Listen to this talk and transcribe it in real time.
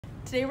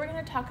Today we're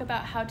going to talk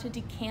about how to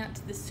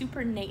decant the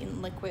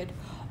supernatant liquid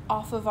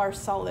off of our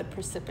solid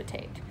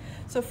precipitate.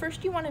 So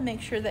first you want to make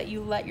sure that you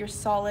let your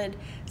solid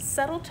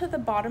settle to the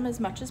bottom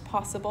as much as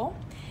possible.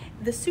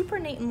 The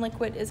supernatant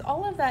liquid is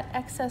all of that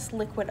excess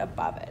liquid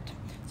above it.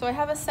 So I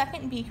have a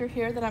second beaker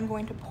here that I'm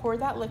going to pour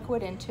that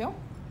liquid into.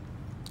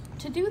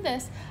 To do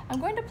this, I'm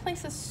going to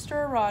place a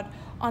stir rod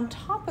on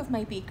top of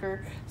my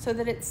beaker so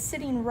that it's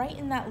sitting right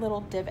in that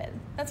little divot.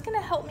 That's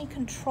going to help me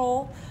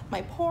control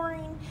my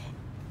pouring.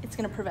 It's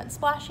going to prevent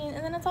splashing,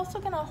 and then it's also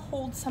going to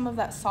hold some of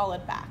that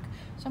solid back.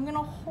 So I'm going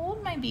to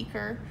hold my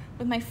beaker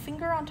with my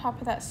finger on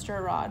top of that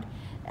stir rod,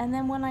 and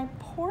then when I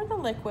pour the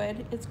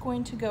liquid, it's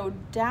going to go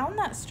down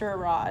that stir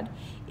rod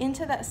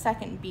into that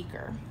second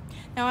beaker.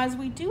 Now as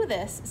we do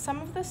this,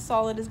 some of the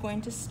solid is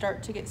going to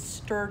start to get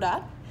stirred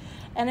up,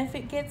 and if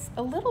it gets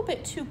a little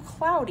bit too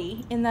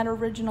cloudy in that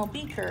original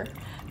beaker,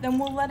 then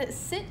we'll let it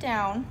sit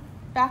down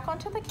back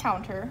onto the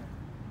counter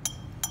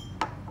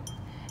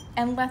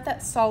and let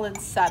that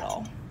solid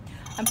settle.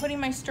 I'm putting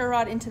my stir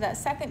rod into that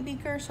second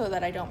beaker so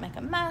that I don't make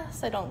a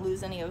mess, I don't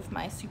lose any of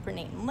my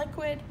supernatant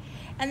liquid.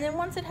 And then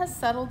once it has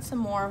settled some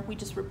more, we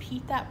just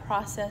repeat that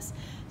process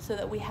so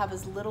that we have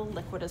as little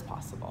liquid as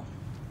possible.